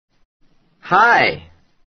Hi.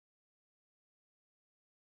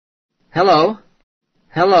 Hello.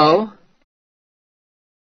 Hello.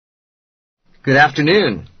 Good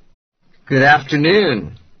afternoon. Good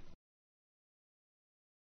afternoon.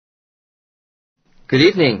 Good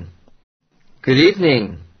evening. Good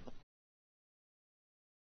evening.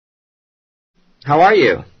 How are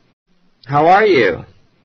you? How are you?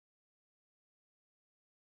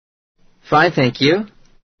 Fine, thank you.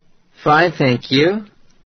 Fine, thank you.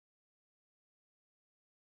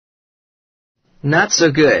 Not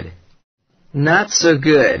so good. Not so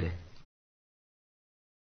good.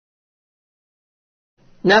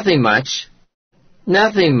 Nothing much.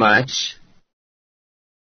 Nothing much.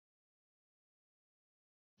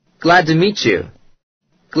 Glad to meet you.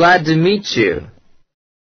 Glad to meet you.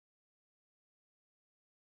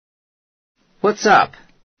 What's up?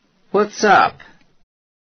 What's up?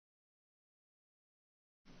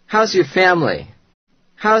 How's your family?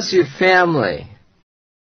 How's your family?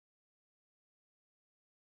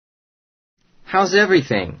 How's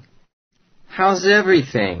everything? How's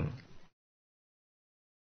everything?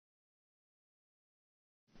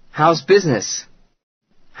 How's business?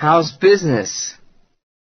 How's business?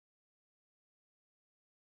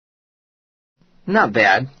 Not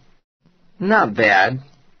bad. Not bad.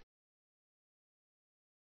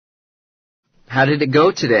 How did it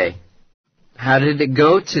go today? How did it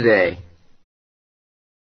go today?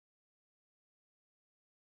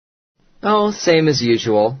 Oh, same as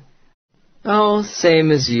usual. Oh,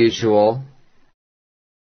 same as usual.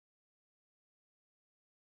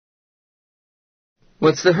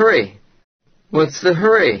 What's the hurry? What's the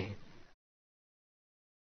hurry?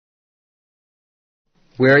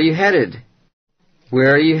 Where are you headed?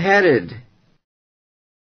 Where are you headed?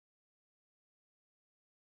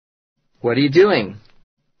 What are you doing?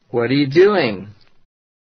 What are you doing?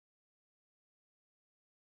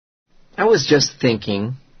 I was just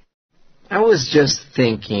thinking. I was just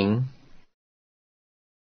thinking.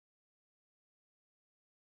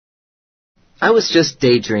 I was just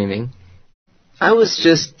daydreaming. I was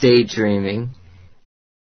just daydreaming.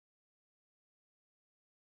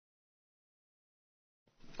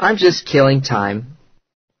 I'm just killing time.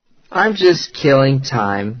 I'm just killing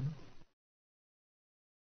time.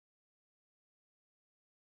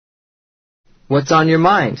 What's on your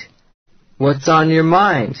mind? What's on your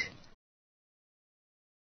mind?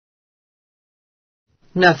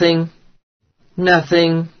 Nothing.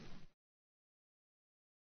 Nothing.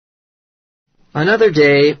 Another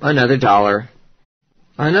day, another dollar.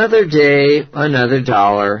 Another day, another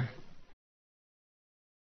dollar.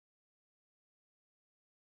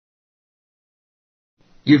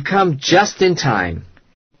 You've come just in time.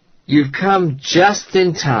 You've come just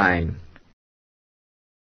in time.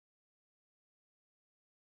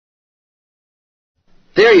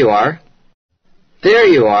 There you are. There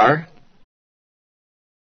you are.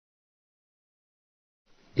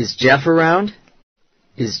 Is Jeff around?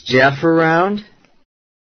 Is Jeff around?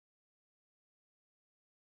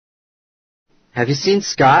 Have you seen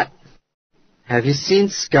Scott? Have you seen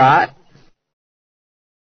Scott?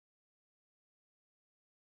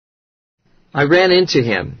 I ran into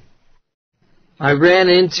him. I ran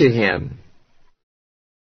into him.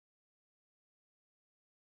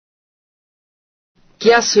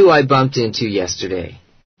 Guess who I bumped into yesterday?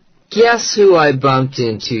 Guess who I bumped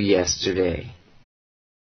into yesterday?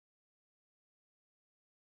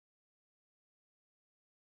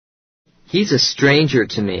 He's a stranger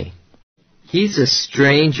to me. He's a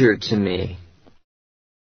stranger to me.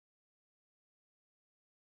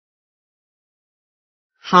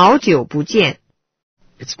 好久不见。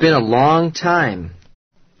 It's been a long time.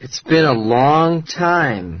 It's been a long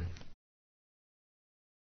time.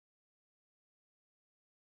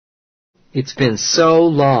 It's been so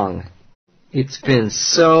long. It's been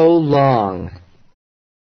so long.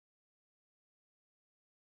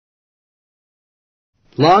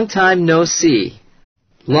 Long time no see.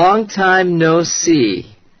 Long time no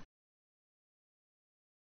see.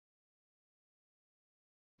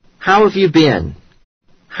 How have you been?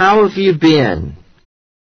 How have you been?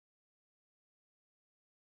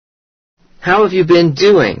 How have you been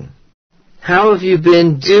doing? How have you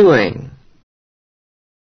been doing?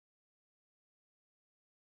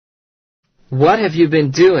 What have you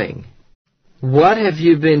been doing? What have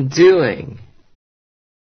you been doing?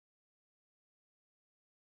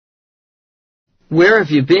 Where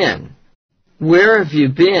have you been? Where have you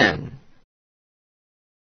been?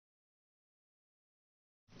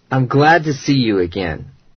 I'm glad to see you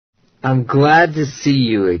again. I'm glad to see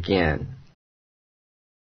you again.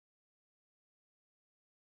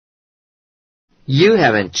 You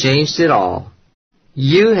haven't changed at all.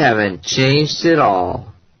 You haven't changed at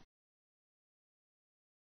all.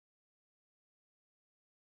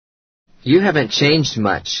 You haven't changed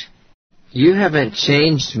much. You haven't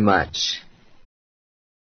changed much.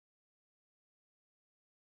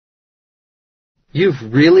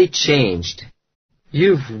 You've really changed.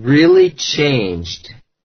 You've really changed.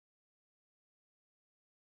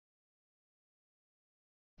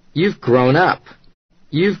 You've grown up.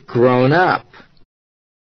 You've grown up.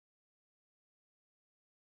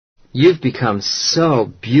 You've become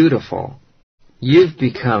so beautiful. You've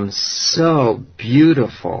become so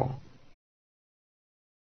beautiful.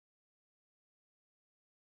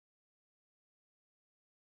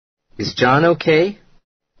 Is John okay?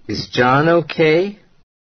 Is John okay?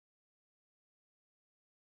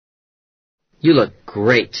 You look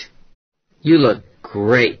great. You look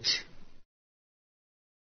great.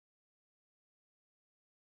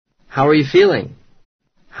 How are you feeling?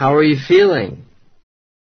 How are you feeling?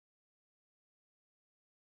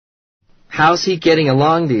 How's he getting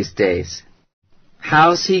along these days?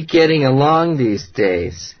 How's he getting along these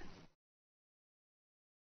days?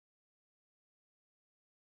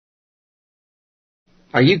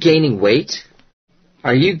 Are you gaining weight?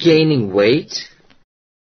 Are you gaining weight?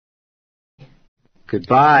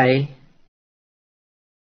 Goodbye.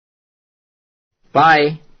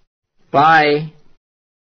 Bye. Bye.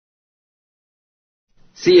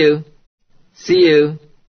 See you. See you.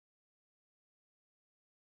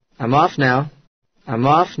 I'm off now. I'm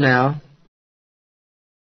off now.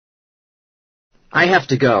 I have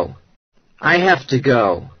to go. I have to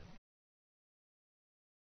go.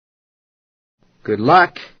 Good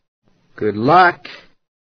luck. Good luck.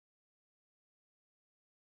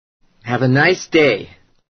 Have a nice day.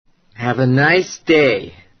 Have a nice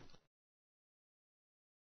day.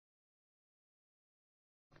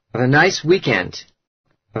 Have a nice weekend.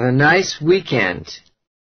 Have a nice weekend.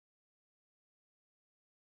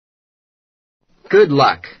 Good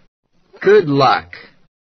luck. Good luck.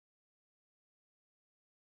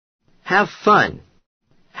 Have fun.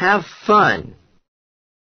 Have fun.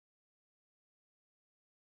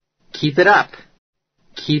 Keep it up.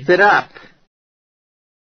 Keep it up.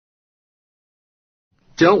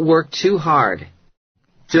 Don't work too hard.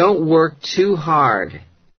 Don't work too hard.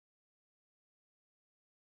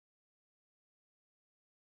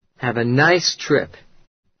 Have a nice trip.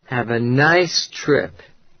 Have a nice trip.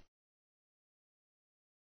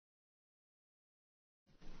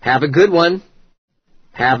 Have a good one.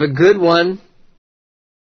 Have a good one.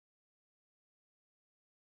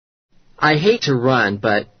 I hate to run,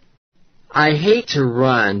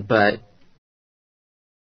 but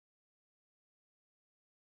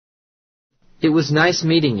it was nice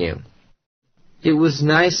meeting you. It was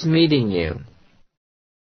nice meeting you.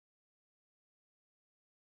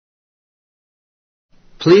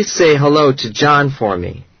 Please say hello to John for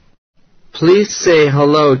me. Please say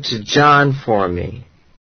hello to John for me.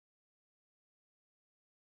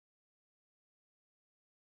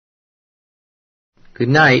 Good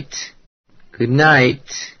night. Good night.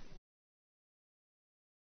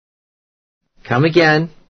 Come again.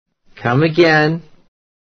 Come again.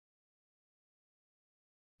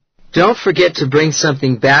 Don't forget to bring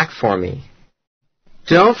something back for me.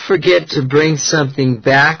 Don't forget to bring something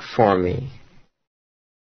back for me.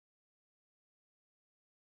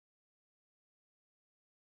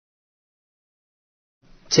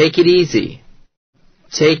 Take it easy.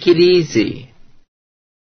 Take it easy.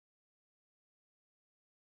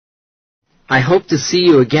 I hope to see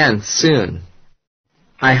you again soon.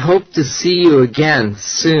 I hope to see you again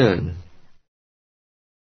soon.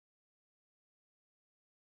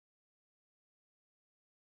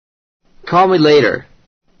 Call me later.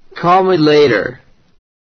 Call me later.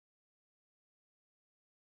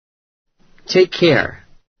 Take care.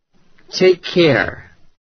 Take care.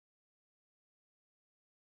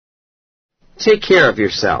 Take care of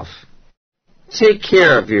yourself. Take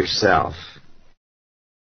care of yourself.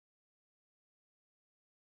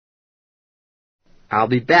 I'll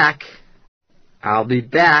be back. I'll be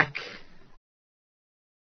back.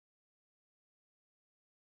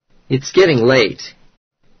 It's getting late.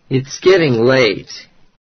 It's getting late.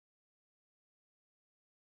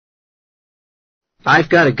 I've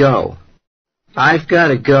got to go. I've got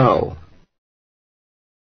to go.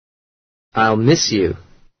 I'll miss you.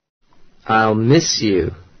 I'll miss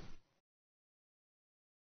you.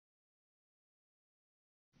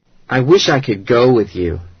 I wish I could go with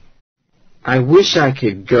you. I wish I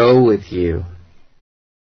could go with you.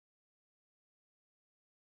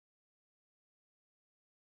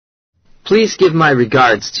 Please give my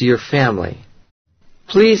regards to your family.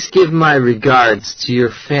 Please give my regards to your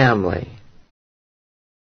family.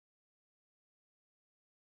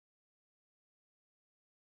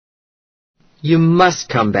 You must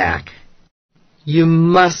come back. You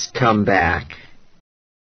must come back.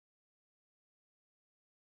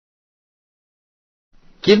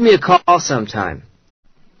 Give me a call sometime.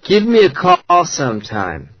 Give me a call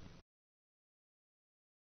sometime.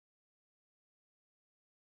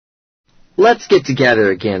 Let's get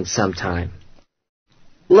together again sometime.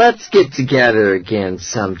 Let's get together again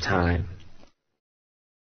sometime.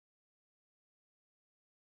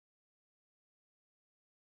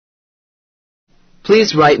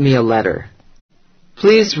 Please write me a letter.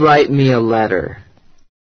 Please write me a letter.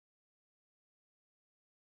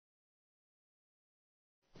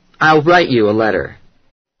 I'll write you a letter.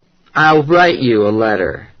 I'll write you a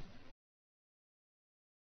letter.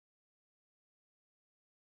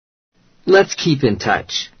 Let's keep in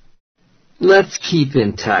touch. Let's keep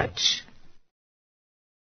in touch.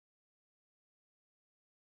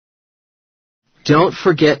 Don't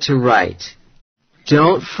forget to write.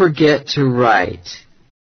 Don't forget to write.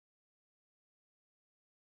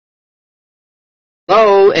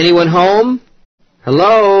 Hello, anyone home?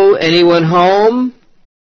 Hello, anyone home?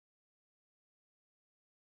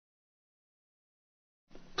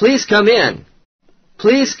 Please come in.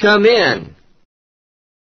 Please come in.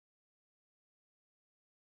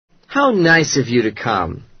 How nice of you to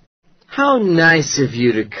come. How nice of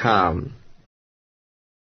you to come.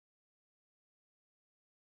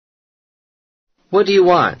 What do you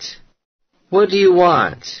want? What do you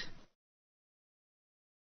want?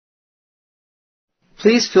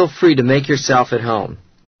 Please feel free to make yourself at home.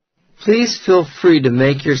 Please feel free to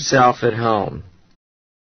make yourself at home.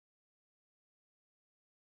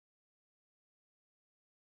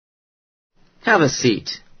 Have a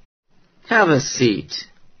seat. Have a seat.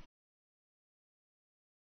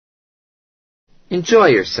 Enjoy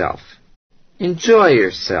yourself. Enjoy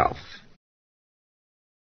yourself.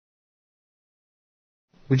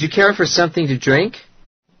 Would you care for something to drink?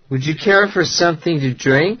 Would you care for something to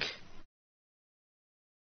drink?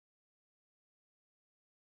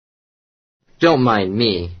 Don't mind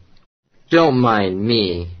me. Don't mind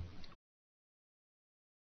me.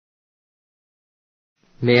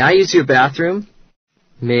 May I use your bathroom?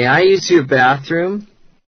 May I use your bathroom?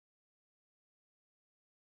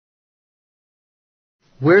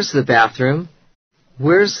 Where's the bathroom?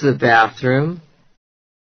 Where's the bathroom?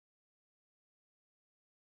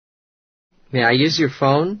 May I use your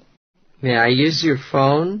phone? May I use your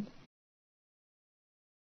phone?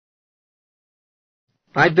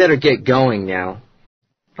 I'd better get going now.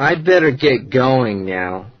 I'd better get going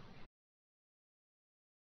now.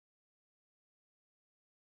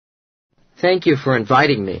 Thank you for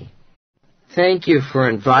inviting me. Thank you for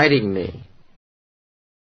inviting me.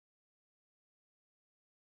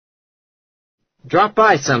 Drop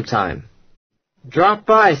by sometime. Drop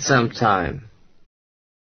by sometime.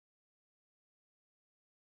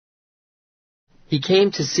 He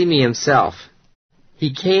came to see me himself.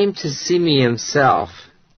 He came to see me himself.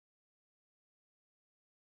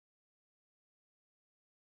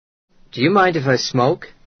 Do you mind if I smoke?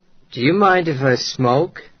 Do you mind if I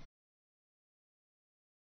smoke?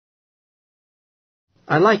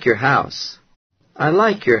 I like your house. I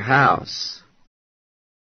like your house.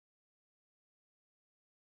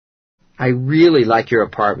 I really like your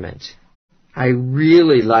apartment. I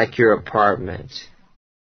really like your apartment.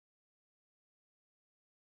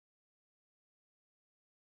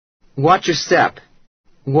 Watch your step.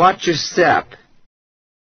 Watch your step.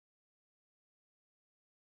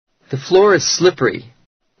 The floor is slippery.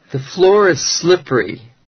 The floor is slippery.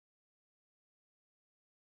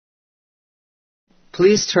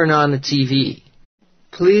 Please turn on the TV.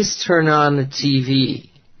 Please turn on the TV.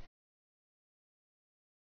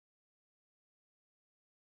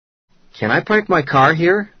 Can I park my car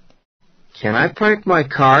here? Can I park my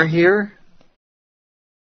car here?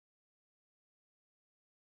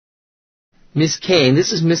 Miss Kane,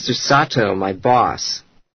 this is Mr. Sato, my boss.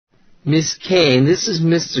 Miss Kane, this is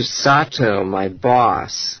Mr. Sato, my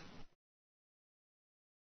boss.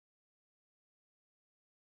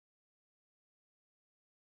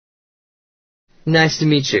 Nice to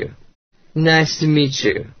meet you. Nice to meet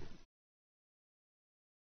you.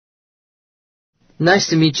 Nice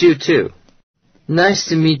to meet you too. Nice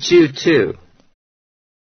to meet you too.